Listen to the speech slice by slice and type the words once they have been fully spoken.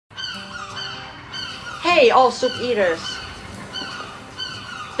Hey, all soup eaters!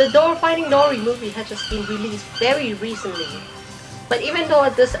 The Finding Dory movie has just been released very recently. But even though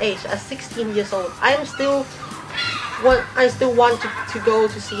at this age, at 16 years old, I still want to go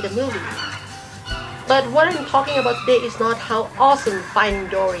to see the movie. But what I'm talking about today is not how awesome Finding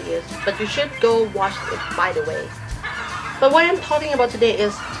Dory is, but you should go watch it, by the way. But what I'm talking about today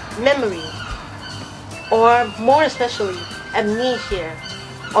is memory, or more especially amnesia,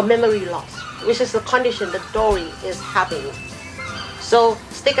 or memory loss, which is the condition that Dory is having. So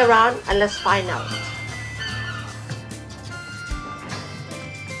stick around and let's find out.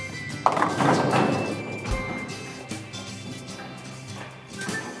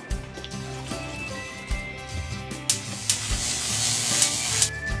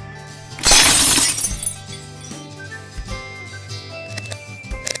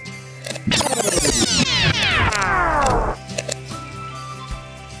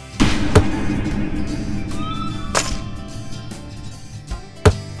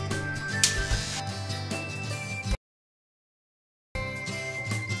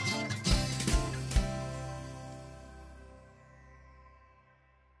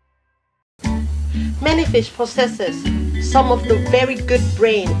 Many fish possesses some of the very good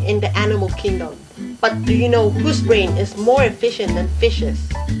brain in the animal kingdom. But do you know whose brain is more efficient than fishes?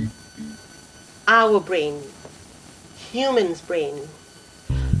 Our brain. Human's brain.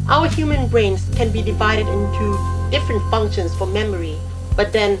 Our human brains can be divided into different functions for memory,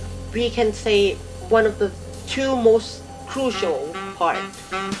 but then we can say one of the two most crucial parts.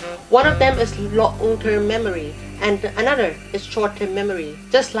 One of them is long-term memory and another is short-term memory,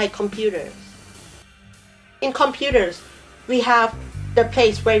 just like computers. In computers, we have the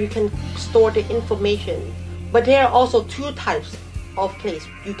place where you can store the information, but there are also two types of place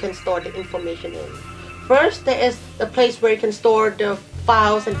you can store the information in. First, there is the place where you can store the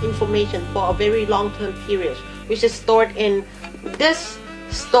files and information for a very long-term period, which is stored in this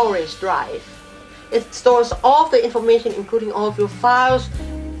storage drive. It stores all of the information, including all of your files,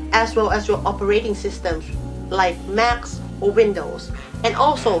 as well as your operating systems, like Macs or Windows. And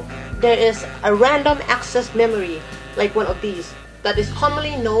also, there is a random access memory, like one of these, that is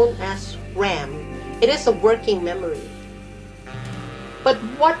commonly known as RAM. It is a working memory. But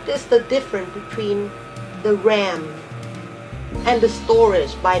what is the difference between the RAM and the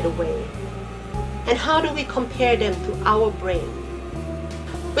storage, by the way? And how do we compare them to our brain?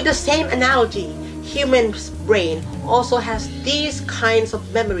 With the same analogy, human's brain also has these kinds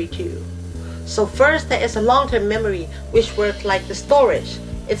of memory too. So first, there is a long-term memory, which works like the storage.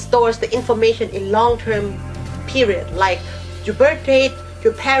 It stores the information in long-term period, like your birth date,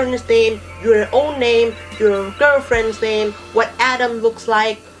 your parents' name, your own name, your girlfriend's name, what Adam looks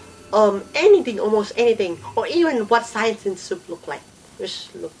like, anything, almost anything, or even what science in soup look like, which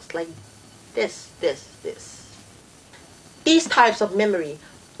looks like this. These types of memory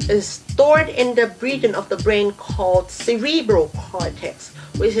is stored in the region of the brain called cerebral cortex,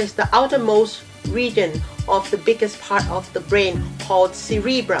 which is the outermost region of the biggest part of the brain called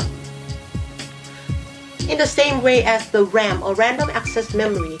cerebrum. In the same way as the RAM or random access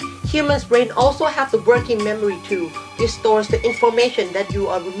memory, human's brain also have the working memory too, which stores the information that you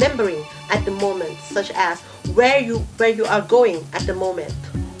are remembering at the moment, such as where you are going at the moment,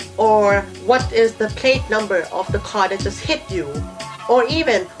 or what is the plate number of the car that just hit you, or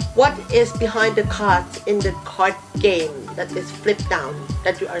even what is behind the cards in the card game that is flipped down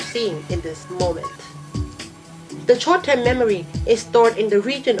that you are seeing in this moment. The short-term memory is stored in the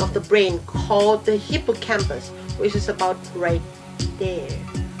region of the brain called the hippocampus, which is about right there.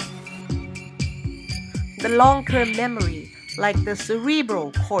 The long-term memory, like the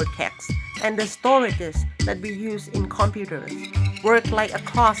cerebral cortex and the storages that we use in computers, work like a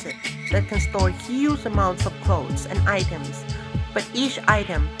closet that can store huge amounts of clothes and items, but each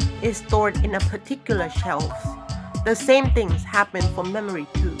item is stored in a particular shelf. The same things happen for memory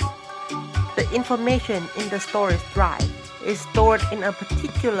too. The information in the storage drive is stored in a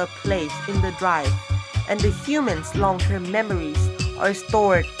particular place in the drive, and the human's long-term memories are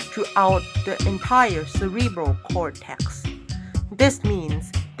stored throughout the entire cerebral cortex. This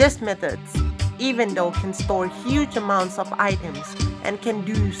means these methods, even though can store huge amounts of items and can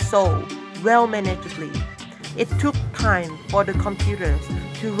do so well manageably, it took time for the computers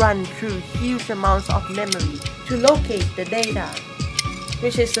to run through huge amounts of memory to locate the data,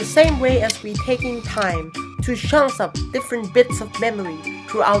 which is the same way as we taking time to chunk up different bits of memory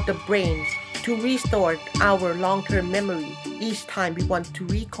throughout the brain to restore our long-term memory each time we want to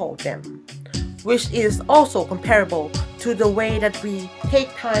recall them, which is also comparable to the way that we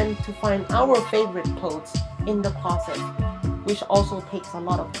take time to find our favorite clothes in the closet, which also takes a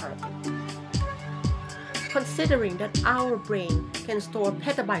lot of time. considering that our brain can store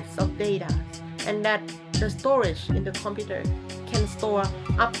petabytes of data and that the storage in the computer can store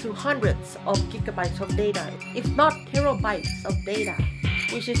up to hundreds of gigabytes of data, if not terabytes of data,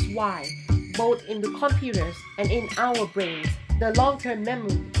 which is why both in the computers and in our brains, the long-term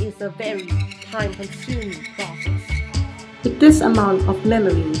memory is a very time-consuming process. With this amount of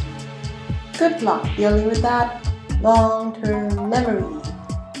memory, good luck dealing with that long-term memory.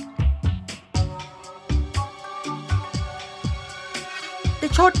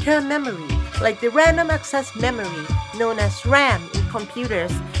 The short-term memory, like the random access memory known as RAM in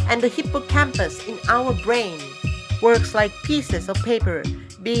computers and the hippocampus in our brain, works like pieces of paper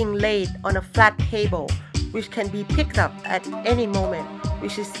being laid on a flat table, which can be picked up at any moment,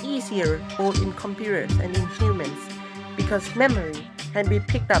 which is easier both in computers and in humans, because memory can be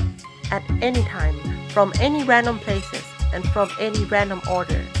picked up at any time from any random places and from any random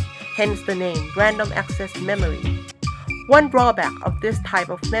order, hence the name random access memory. One drawback of this type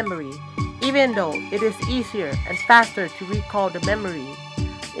of memory, even though it is easier and faster to recall the memory,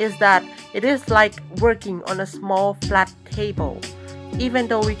 is that it is like working on a small flat table. Even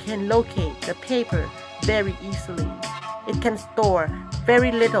though we can locate the paper very easily, it can store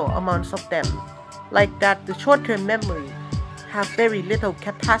very little amounts of them, like that the short-term memory have very little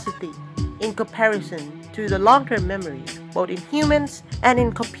capacity in comparison to the long-term memory, both in humans and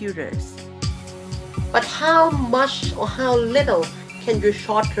in computers. But how much or how little can your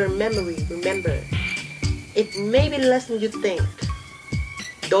short-term memory remember? It may be less than you think.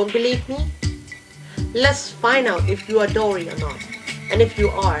 Don't believe me? Let's find out if you are Dory or not. And if you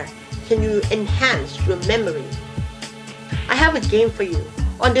are, can you enhance your memory? I have a game for you.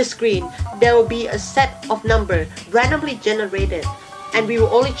 On this screen, there will be a set of numbers randomly generated, and we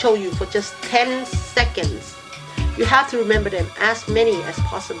will only show you for just 10 seconds. You have to remember them as many as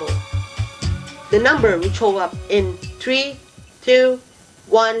possible. The number will show up in 3, 2,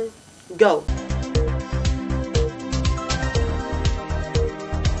 1, go.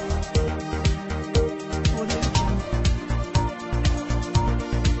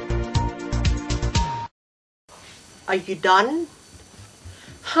 Are you done?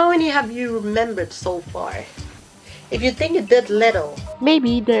 How many have you remembered so far? If you think you did little,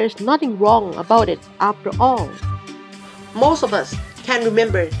 maybe there's nothing wrong about it after all. Most of us can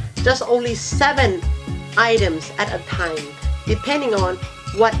remember just only 7 items at a time, depending on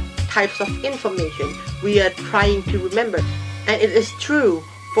what types of information we are trying to remember. And it is true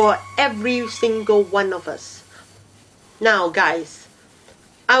for every single one of us. Now guys,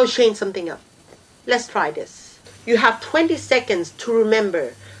 I'll change something up. Let's try this. You have 20 seconds to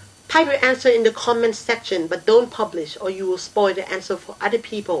remember. Type your answer in the comment section, but don't publish or you will spoil the answer for other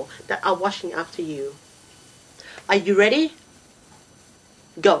people that are watching after you. Are you ready?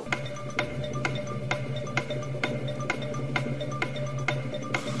 Go.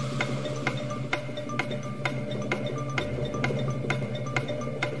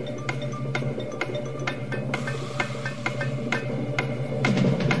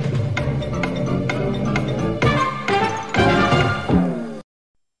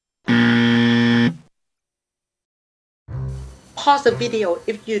 Pause the video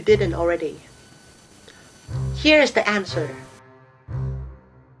if you didn't already. Here is the answer.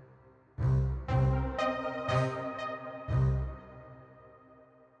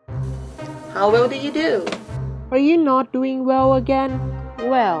 How well did you do? Are you not doing well again?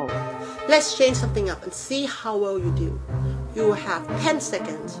 Well, let's change something up and see how well you do. You will have 10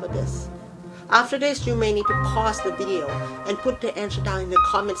 seconds for this. After this, you may need to pause the video and put the answer down in the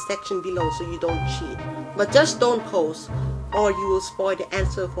comment section below so you don't cheat. But just don't post, or you will spoil the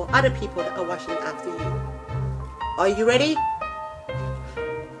answer for other people that are watching after you. Are you ready?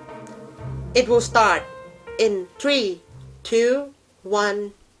 It will start in 3, 2,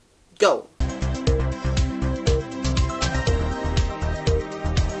 1, go.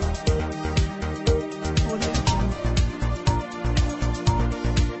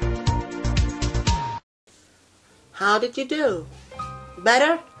 How did you do?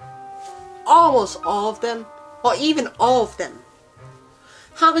 Better? Almost all of them? Or even all of them?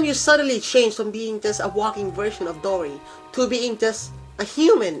 How can you suddenly change from being just a walking version of Dory to being just a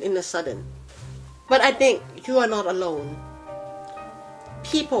human in a sudden? But I think you are not alone.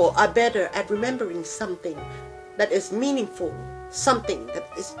 People are better at remembering something that is meaningful, something that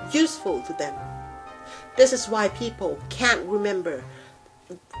is useful to them. This is why people can't remember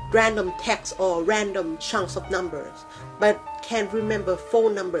random text or random chunks of numbers, but can remember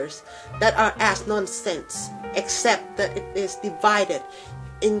phone numbers that are as nonsense, except that it is divided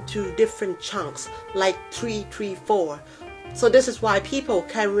into different chunks like 3, 3, 4. So this is why people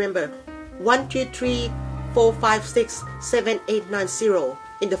can remember 1, 2, 3, 4, 5, 6, 7, 8, 9, 0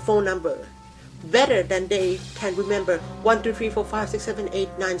 in the phone number, better than they can remember 1, 2, 3, 4, 5, 6, 7, 8,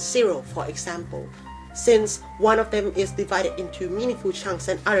 9, 0, for example, since one of them is divided into meaningful chunks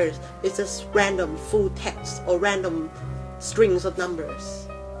and others is just random full text or random strings of numbers.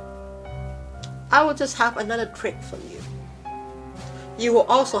 I will just have another trick for you. You will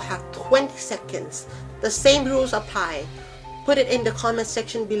also have 20 seconds. The same rules apply. Put it in the comment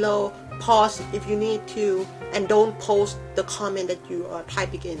section below, pause if you need to, and don't post the comment that you are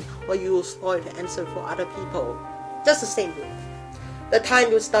typing in or you will spoil the answer for other people. Just the same rule. The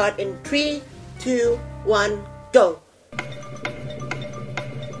time will start in 3, 2, 1, go!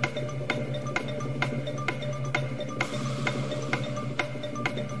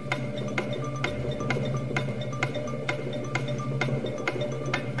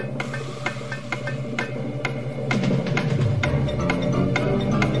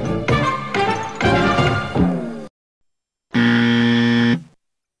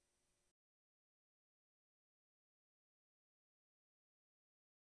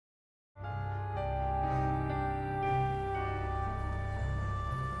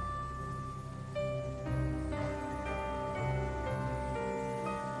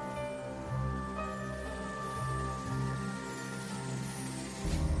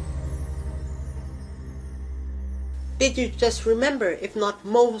 Did you just remember, if not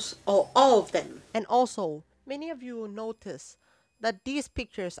most or all of them? And also, many of you will notice that these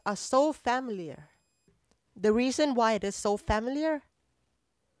pictures are so familiar. The reason why it is so familiar?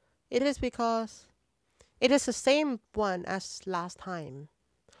 It is because it is the same one as last time.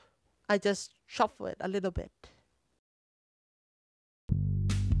 I just shuffle it a little bit.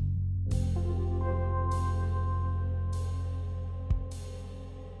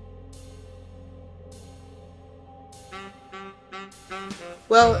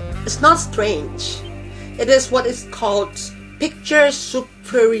 Well, it's not strange. It is what is called Picture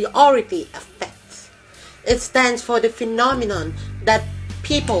Superiority Effects. It stands for the phenomenon that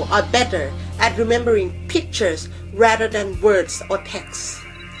people are better at remembering pictures rather than words or text.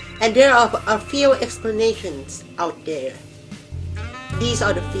 And there are a few explanations out there. These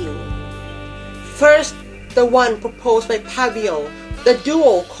are the few. First, the one proposed by Pavio, the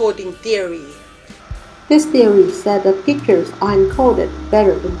dual coding theory. This theory said that pictures are encoded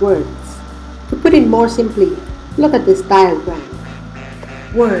better than words. To put it more simply, look at this diagram.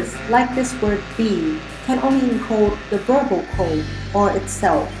 Words like this word be can only encode the verbal code or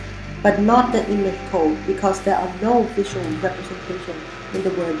itself, but not the image code because there are no visual representation in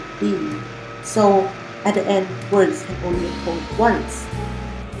the word be. So at the end, words can only encode once.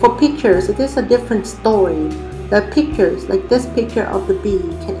 For pictures, it is a different story. The pictures, like this picture of the bee,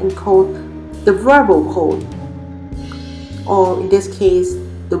 can encode the verbal code, or in this case,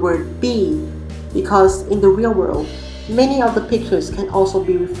 the word be, because in the real world, many of the pictures can also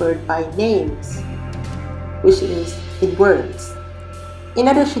be referred by names, which is in words. In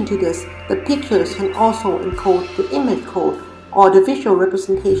addition to this, the pictures can also encode the image code or the visual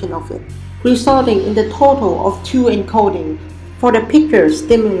representation of it, resulting in the total of 2 encoding for the picture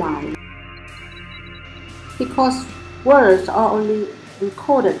stimuli. Because words are only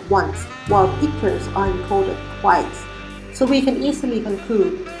encoded once, while pictures are encoded twice. So we can easily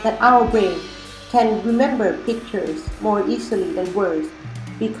conclude that our brain can remember pictures more easily than words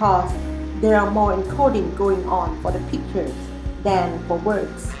because there are more encoding going on for the pictures than for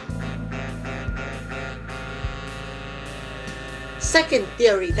words. Second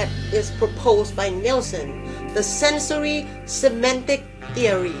theory that is proposed by Nielsen, the sensory semantic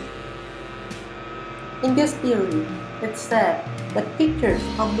theory. In this theory, it said that pictures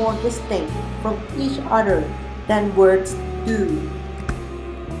are more distinct from each other than words do.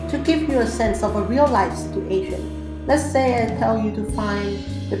 To give you a sense of a real-life situation, let's say I tell you to find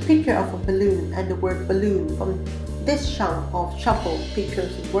the picture of a balloon and the word balloon from this chunk of shuffled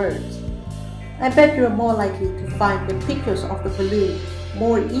pictures and words. I bet you are more likely to find the pictures of the balloon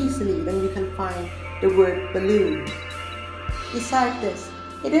more easily than you can find the word balloon. Besides this,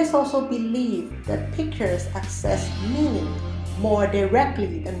 it is also believed that pictures access meaning more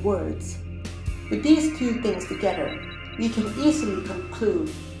directly than words. With these two things together, we can easily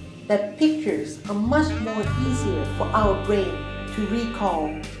conclude that pictures are much more easier for our brain to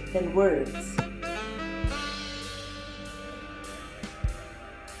recall than words.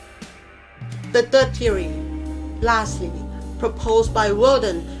 The third theory, lastly, proposed by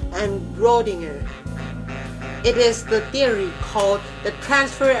Weldon and Rodinger. It is the theory called the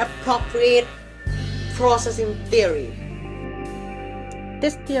transfer appropriate processing theory.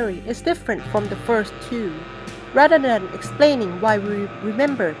 This theory is different from the first two. Rather than explaining why we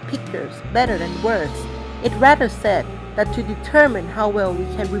remember pictures better than words, It rather said that to determine how well we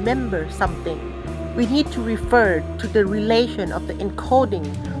can remember something, we need to refer to the relation of the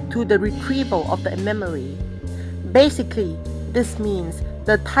encoding to the retrieval of the memory. Basically, this means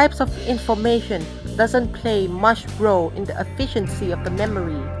the types of information doesn't play much role in the efficiency of the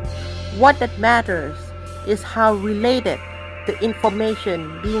memory. What that matters is how related the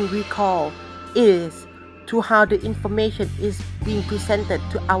information being recalled is to how the information is being presented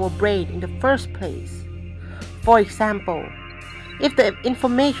to our brain in the first place. For example, if the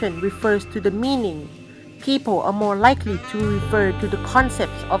information refers to the meaning, people are more likely to refer to the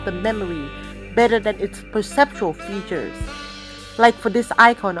concepts of the memory better than its perceptual features. Like for this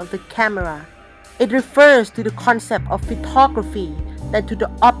icon of the camera, it refers to the concept of photography than to the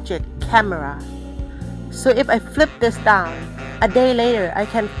object camera. So if I flip this down, a day later I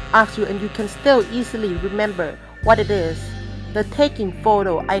can ask you and you can still easily remember what it is, the taking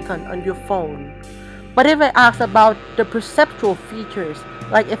photo icon on your phone. But if I ask about the perceptual features,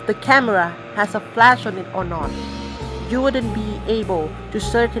 like if the camera has a flash on it or not, you wouldn't be able to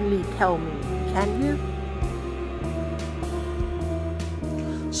certainly tell me, can you?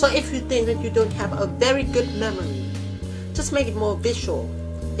 So if you think that you don't have a very good memory, just make it more visual.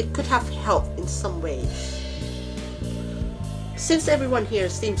 It could have helped in some ways. Since everyone here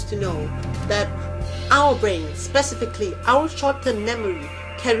seems to know that our brain, specifically our short-term memory,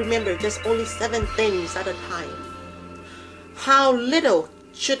 can remember just only 7 things at a time, how little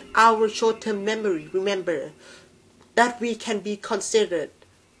should our short-term memory remember that we can be considered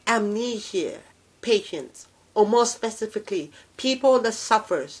amnesia patients, or more specifically, people that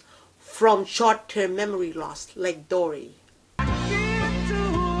suffers from short-term memory loss like Dory. To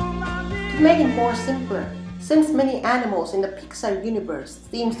make it more simpler, since many animals in the Pixar universe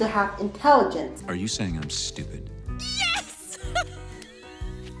seems to have intelligence. Are you saying I'm stupid? Yes!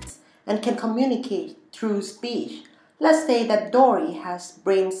 And can communicate through speech. Let's say that Dory has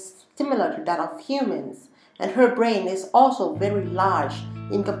brains similar to that of humans, and her brain is also very large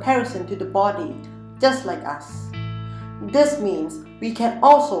in comparison to the body, just like us. This means we can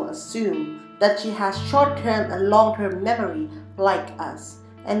also assume that she has short-term and long-term memory like us,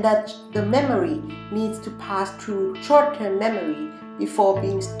 and that the memory needs to pass through short-term memory before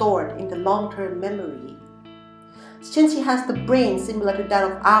being stored in the long-term memory. Since she has the brain similar to that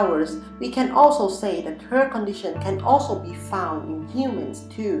of ours, we can also say that her condition can also be found in humans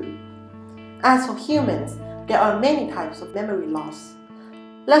too. As for humans, there are many types of memory loss.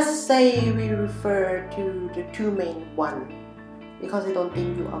 Let's say we refer to the 2 main ones, because I don't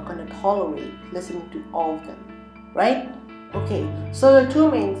think you are going to tolerate listening to all of them, right? Okay, so the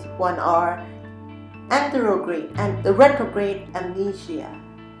 2 main ones are anterograde and the retrograde amnesia.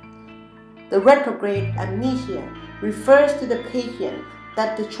 The retrograde amnesia refers to the patient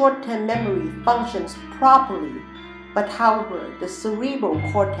that the short-term memory functions properly, but however, the cerebral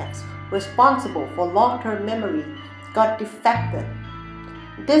cortex responsible for long-term memory got defected.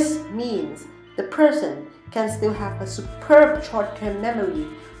 This means the person can still have a superb short-term memory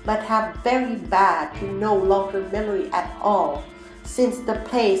but have very bad to no long-term memory at all, since the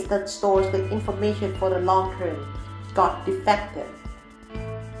place that stores the information for the long-term got defected.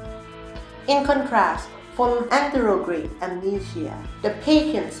 In contrast, for anterograde amnesia, the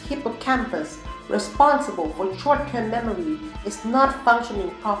patient's hippocampus responsible for short-term memory is not functioning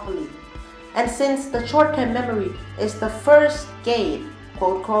properly. And since the short-term memory is the first gate,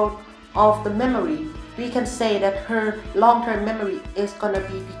 quote, quote, of the memory, we can say that her long-term memory is gonna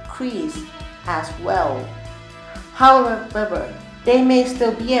be decreased as well. However, they may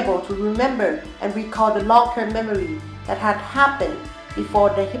still be able to remember and recall the long-term memory that had happened before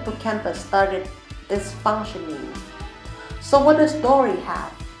the hippocampus started its functioning. So what does Dory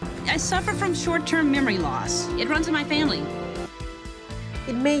have? I suffer from short-term memory loss. It runs in my family.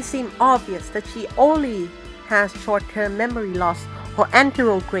 It may seem obvious that she only has short-term memory loss or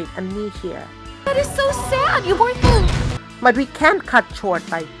anterograde amnesia. That is so sad. You weren't. But we can't cut short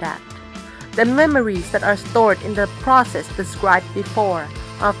like that. The memories that are stored in the process described before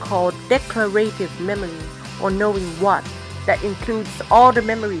are called declarative memory, or knowing what. That includes all the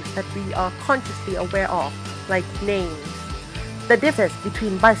memories that we are consciously aware of, like names, the difference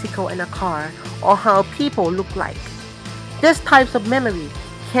between bicycle and a car, or how people look like. These types of memory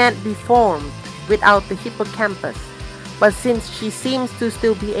can't be formed without the hippocampus, but since she seems to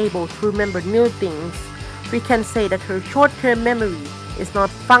still be able to remember new things, we can say that her short-term memory is not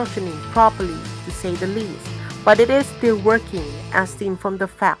functioning properly, to say the least, but it is still working, as seen from the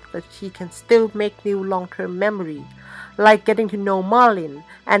fact that she can still make new long-term memory, like getting to know Marlin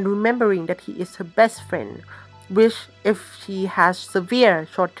and remembering that he is her best friend, which, if she has severe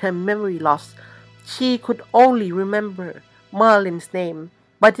short-term memory loss, She could only remember Marlin's name,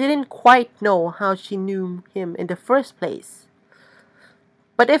 but didn't quite know how she knew him in the first place.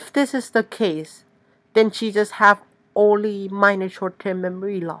 But if this is the case, then she just have only minor short-term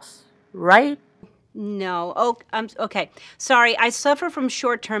memory loss, right? No. Oh, okay. Sorry, I suffer from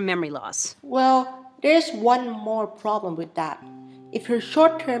short-term memory loss. Well, there's one more problem with that. If her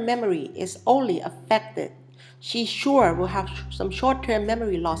short-term memory is only affected, she sure will have some short-term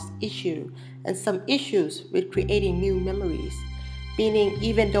memory loss issue and some issues with creating new memories. Meaning,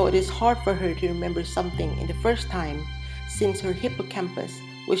 even though it is hard for her to remember something in the first time, since her hippocampus,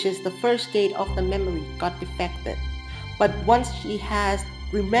 which is the first gate of the memory, got defected. But once she has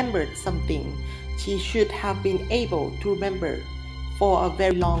remembered something, she should have been able to remember for a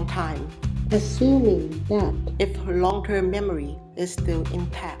very long time, assuming that if her long-term memory is still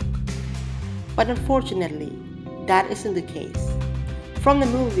intact. But unfortunately, that isn't the case. From the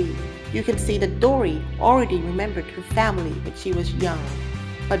movie, you can see that Dory already remembered her family when she was young,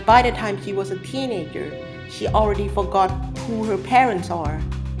 but by the time she was a teenager, she already forgot who her parents are,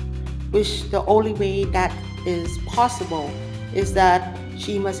 which the only way that is possible is that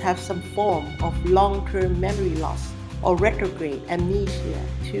she must have some form of long-term memory loss or retrograde amnesia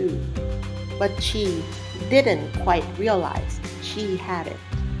too. But she didn't quite realize she had it.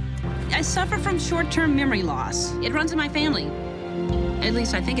 I suffer from short-term memory loss. It runs in my family. At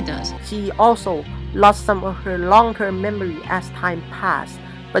least I think it does. She also lost some of her long-term memory as time passed,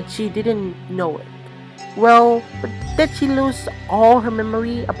 but she didn't know it. Well, but did she lose all her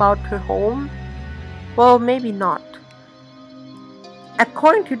memory about her home? Well, maybe not.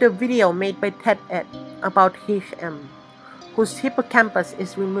 According to the video made by TED-Ed about HM, whose hippocampus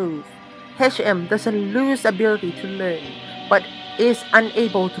is removed, HM doesn't lose ability to learn, but is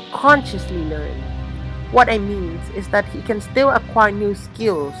unable to consciously learn. What I mean is that he can still acquire new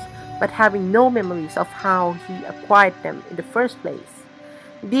skills, but having no memories of how he acquired them in the first place.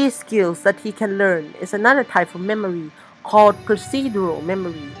 These skills that he can learn is another type of memory called procedural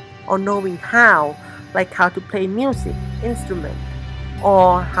memory, or knowing how, like how to play music, instrument,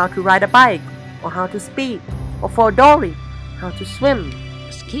 or how to ride a bike, or how to speak, or for Dory, how to swim.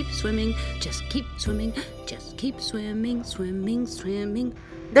 Just keep swimming, just keep swimming, just keep swimming, swimming, swimming.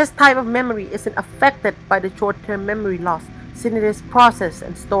 This type of memory isn't affected by the short-term memory loss since it is processed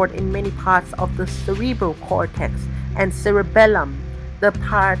and stored in many parts of the cerebral cortex and cerebellum, the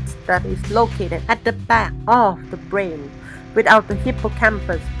part that is located at the back of the brain, without the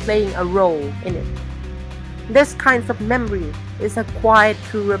hippocampus playing a role in it. This kind of memory is acquired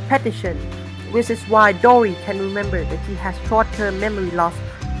through repetition, which is why Dory can remember that she has short-term memory loss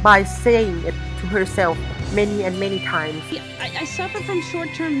by saying it to herself many and many times. Yeah, I suffer from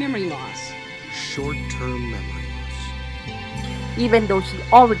short-term memory loss. Short-term memory loss. Even though she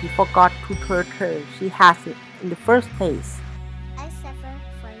already forgot who told her she has it in the first place. I suffer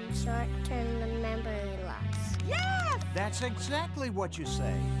from short-term memory loss. Yes! That's exactly what you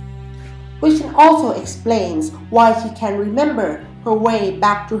say. Which also explains why she can remember her way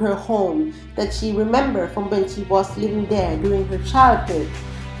back to her home that she remembered from when she was living there during her childhood,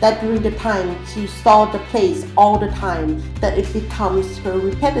 that during the time she saw the place all the time, that it becomes her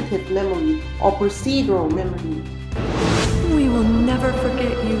repetitive memory or procedural memory. We will never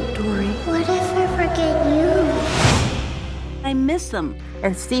forget you, Dory. What if I forget you? I miss them.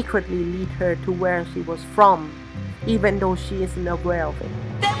 And secretly lead her to where she was from, even though she isn't aware of it.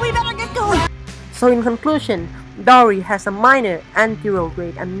 Then we better get going. So in conclusion, Dory has a minor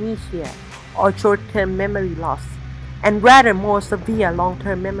anterograde amnesia or short-term memory loss, and rather more severe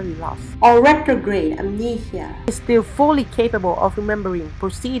long-term memory loss or retrograde amnesia. Is still fully capable of remembering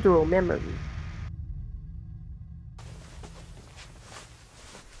procedural memory.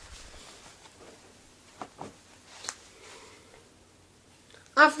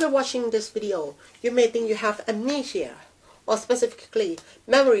 After watching this video, you may think you have amnesia, or specifically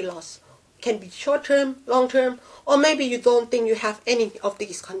memory loss. Can be short-term, long-term, or maybe you don't think you have any of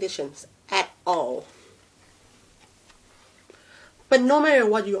these conditions at all. But no matter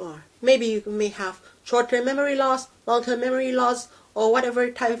what you are, maybe you may have short-term memory loss, long-term memory loss, or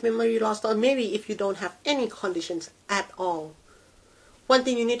whatever type of memory loss, or maybe if you don't have any conditions at all. One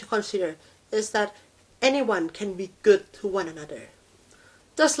thing you need to consider is that anyone can be good to one another.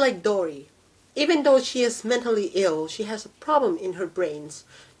 Just like Dory, even though she is mentally ill, she has a problem in her brains,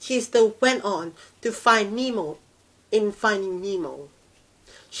 she still went on to find Nemo in Finding Nemo.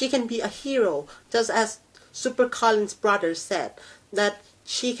 She can be a hero, just as Super Colin's brother said, that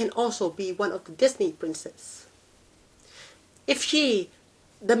she can also be one of the Disney princesses. If she,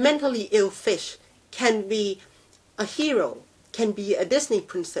 the mentally ill fish, can be a hero, can be a Disney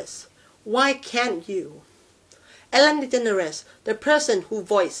princess, Why can't you? Ellen DeGeneres, the person who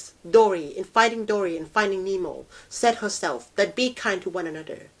voiced Dory in Finding Nemo, said herself that be kind to one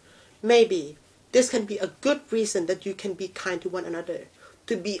another. Maybe this can be a good reason that you can be kind to one another,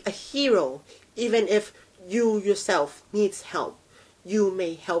 to be a hero, even if you yourself needs help. You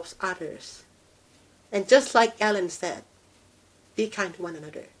may help others. And just like Ellen said, be kind to one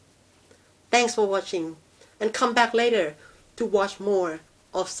another. Thanks for watching, and come back later to watch more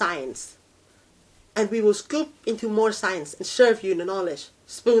of science. And we will scoop into more science and serve you the knowledge,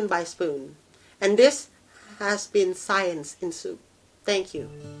 spoon by spoon. And this has been Science in Soup. Thank you.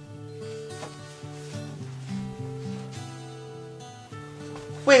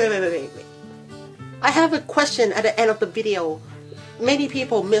 Wait. I have a question at the end of the video. Many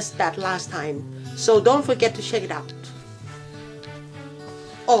people missed that last time, so don't forget to check it out.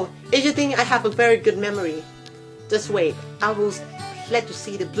 Oh, if you think I have a very good memory, just wait, I will let you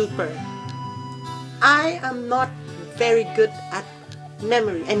see the blooper. I am not very good at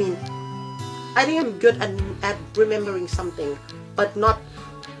memory. I think I'm good at remembering something, but not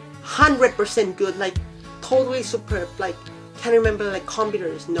 100% good, like totally superb, like can remember like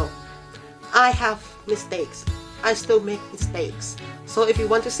computers. No, I have mistakes. I still make mistakes. So if you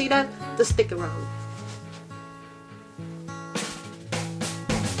want to see that, just stick around.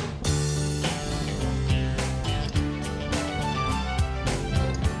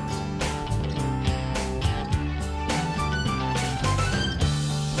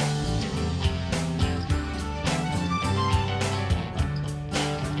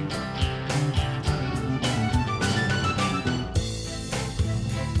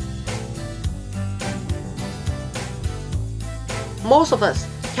 Most of us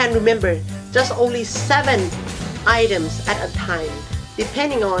can remember just only 7 items at a time,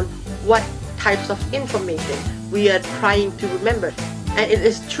 depending on what types of information we are trying to remember. And it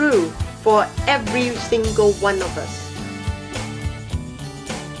is true for every single one of us.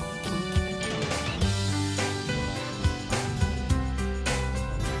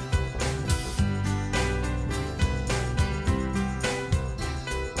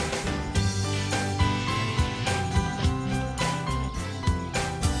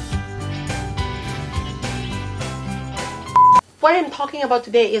 What I'm talking about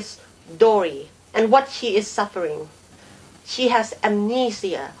today is Dory and what she is suffering. She has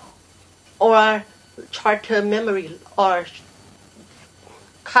amnesia or short-term memory or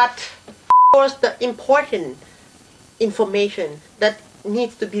cut. Of course, the important information that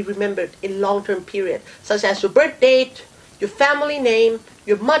needs to be remembered in long-term period, such as your birth date, your family name,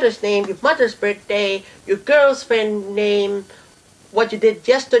 your mother's birthday, your girlfriend name, what you did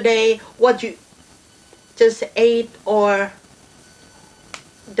yesterday, what you just ate, or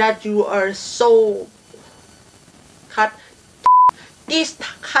that you are so cut. These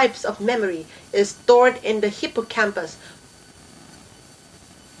types of memory is stored in the hippocampus.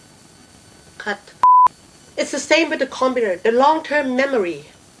 Cut. It's the same with the computer. The long-term memory.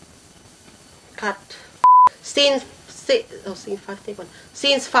 Cut. Scene 5, take 1.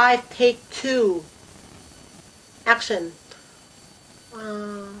 Scenes 5, take 2. Action.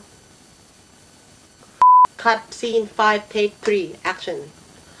 Cut. Scene 5, take 3. Action.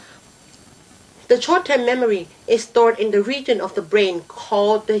 The short-term memory is stored in the region of the brain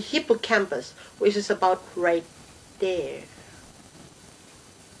called the hippocampus, which is about right there.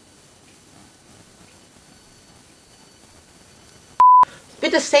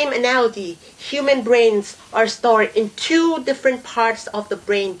 With the same analogy, human brains are stored in 2 different parts of the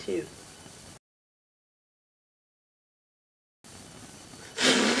brain too.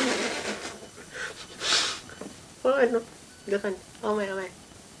 Ôi, được rồi,เอาใหม่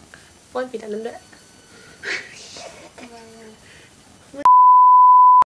Ôi, bị đánh nữa.